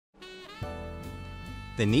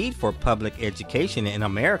The need for public education in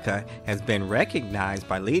America has been recognized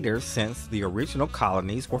by leaders since the original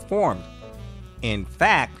colonies were formed. In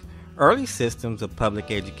fact, early systems of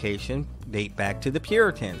public education date back to the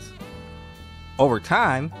Puritans. Over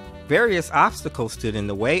time, various obstacles stood in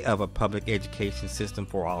the way of a public education system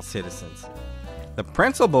for all citizens. The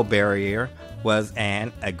principal barrier was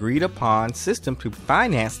an agreed-upon system to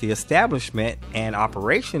finance the establishment and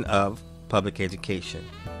operation of public education.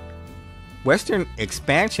 Western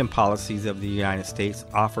expansion policies of the United States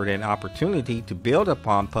offered an opportunity to build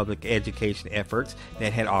upon public education efforts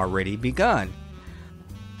that had already begun.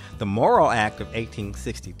 The Morrill Act of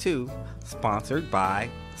 1862, sponsored by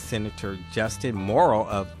Senator Justin Morrill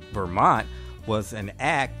of Vermont, was an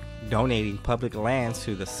act donating public lands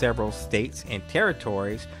to the several states and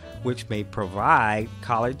territories which may provide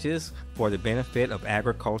colleges for the benefit of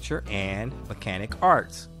agriculture and mechanic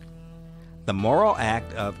arts. The Morrill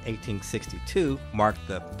Act of 1862 marked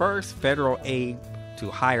the first federal aid to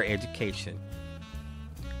higher education.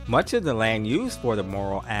 Much of the land used for the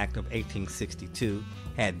Morrill Act of 1862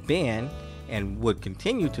 had been and would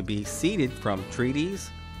continue to be ceded from treaties,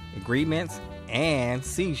 agreements, and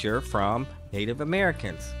seizure from Native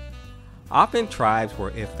Americans. Often tribes were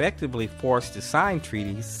effectively forced to sign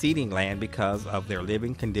treaties ceding land because of their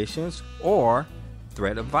living conditions or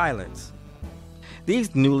threat of violence.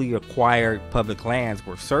 These newly acquired public lands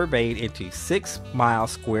were surveyed into 6-mile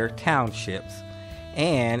square townships,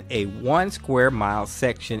 and a 1 square mile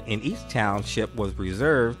section in each township was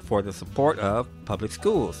reserved for the support of public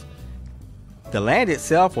schools. The land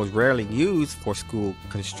itself was rarely used for school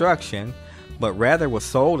construction, but rather was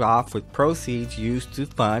sold off with proceeds used to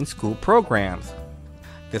fund school programs.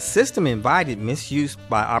 The system invited misuse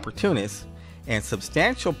by opportunists, and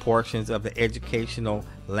substantial portions of the educational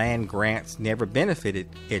land grants never benefited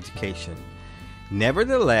education.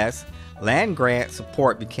 Nevertheless, land grant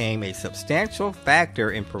support became a substantial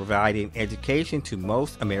factor in providing education to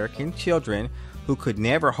most American children who could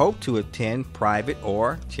never hope to attend private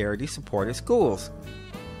or charity-supported schools.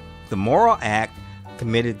 The Morrill Act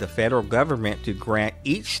committed the federal government to grant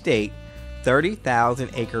each state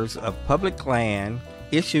 30,000 acres of public land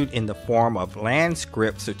issued in the form of land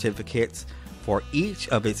scrip certificates for each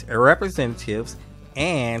of its representatives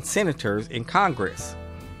and senators in Congress.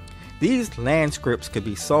 These land scrips could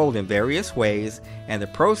be sold in various ways, and the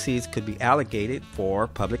proceeds could be allocated for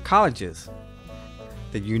public colleges.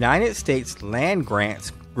 The United States land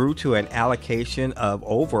grants grew to an allocation of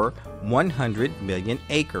over 100 million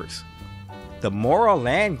acres. The Morrill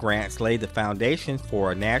land grants laid the foundation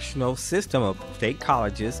for a national system of state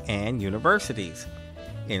colleges and universities.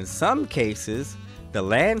 In some cases, the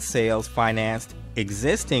land sales financed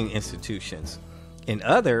existing institutions. In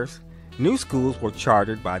others, new schools were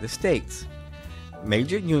chartered by the states.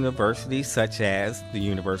 Major universities such as the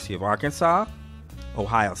University of Arkansas,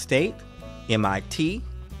 Ohio State, MIT,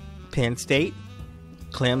 Penn State,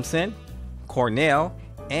 Clemson, Cornell,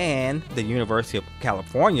 and the University of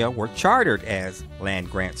California were chartered as land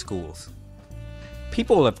grant schools.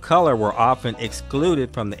 People of color were often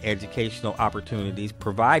excluded from the educational opportunities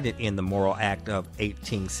provided in the Morrill Act of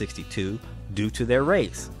 1862 due to their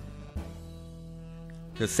race.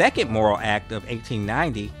 The second Morrill Act of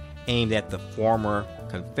 1890, aimed at the former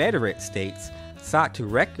Confederate states, sought to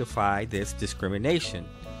rectify this discrimination.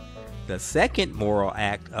 The second Morrill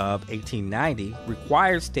Act of 1890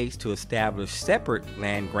 required states to establish separate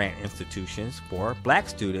land grant institutions for black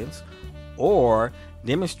students or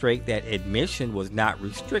demonstrate that admission was not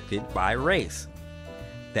restricted by race.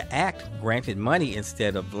 The act granted money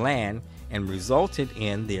instead of land and resulted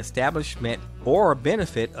in the establishment or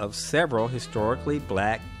benefit of several historically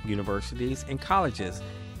black universities and colleges,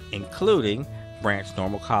 including Branch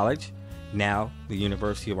Normal College, now the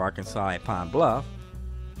University of Arkansas at Pine Bluff,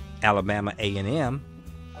 Alabama A&M,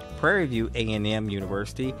 Prairie View A&M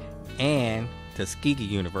University, and Tuskegee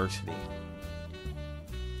University.